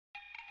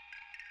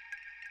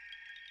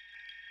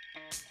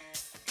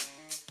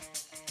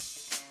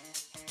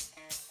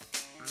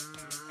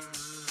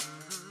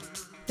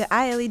The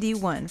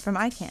iLED 1 from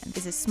Ikan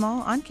is a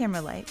small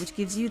on-camera light which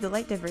gives you the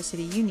light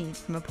diversity you need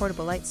from a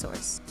portable light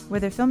source.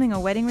 Whether filming a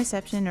wedding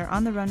reception or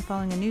on the run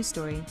following a news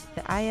story,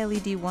 the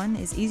iLED 1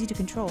 is easy to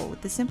control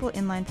with the simple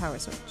inline power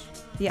switch.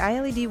 The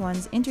iLED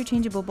 1's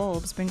interchangeable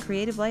bulbs bring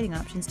creative lighting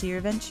options to your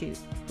event shoot,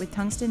 with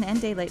tungsten and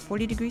daylight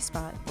 40-degree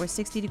spot or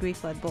 60-degree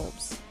flood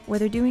bulbs.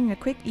 Whether doing a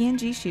quick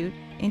ENG shoot,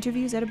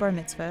 interviews at a bar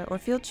mitzvah, or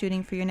field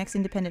shooting for your next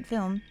independent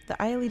film, the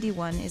iLED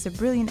 1 is a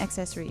brilliant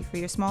accessory for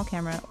your small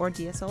camera or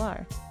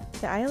DSLR.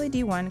 The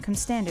iLED 1 comes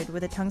standard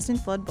with a tungsten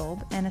flood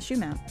bulb and a shoe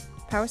mount.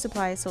 Power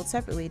supply is sold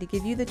separately to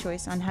give you the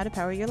choice on how to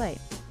power your light.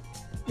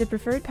 The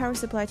preferred power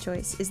supply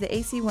choice is the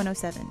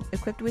AC107,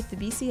 equipped with the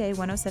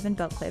BCA107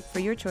 belt clip for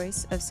your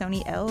choice of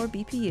Sony L or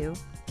BPU,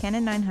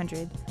 Canon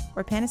 900,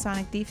 or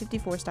Panasonic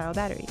D54 style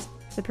batteries,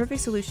 the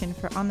perfect solution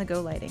for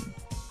on-the-go lighting.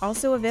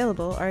 Also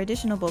available are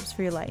additional bulbs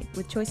for your light,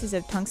 with choices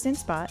of tungsten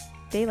spot,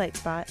 daylight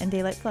spot, and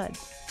daylight flood.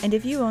 And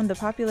if you own the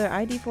popular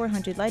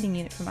ID400 lighting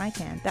unit from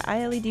Ikan, the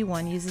iLED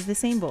 1 uses the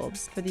same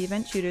bulbs for the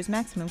event shooter's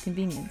maximum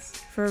convenience.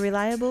 For a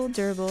reliable,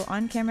 durable,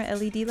 on-camera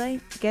LED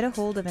light, get a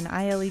hold of an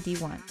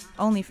iLED 1,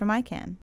 only from Ikan.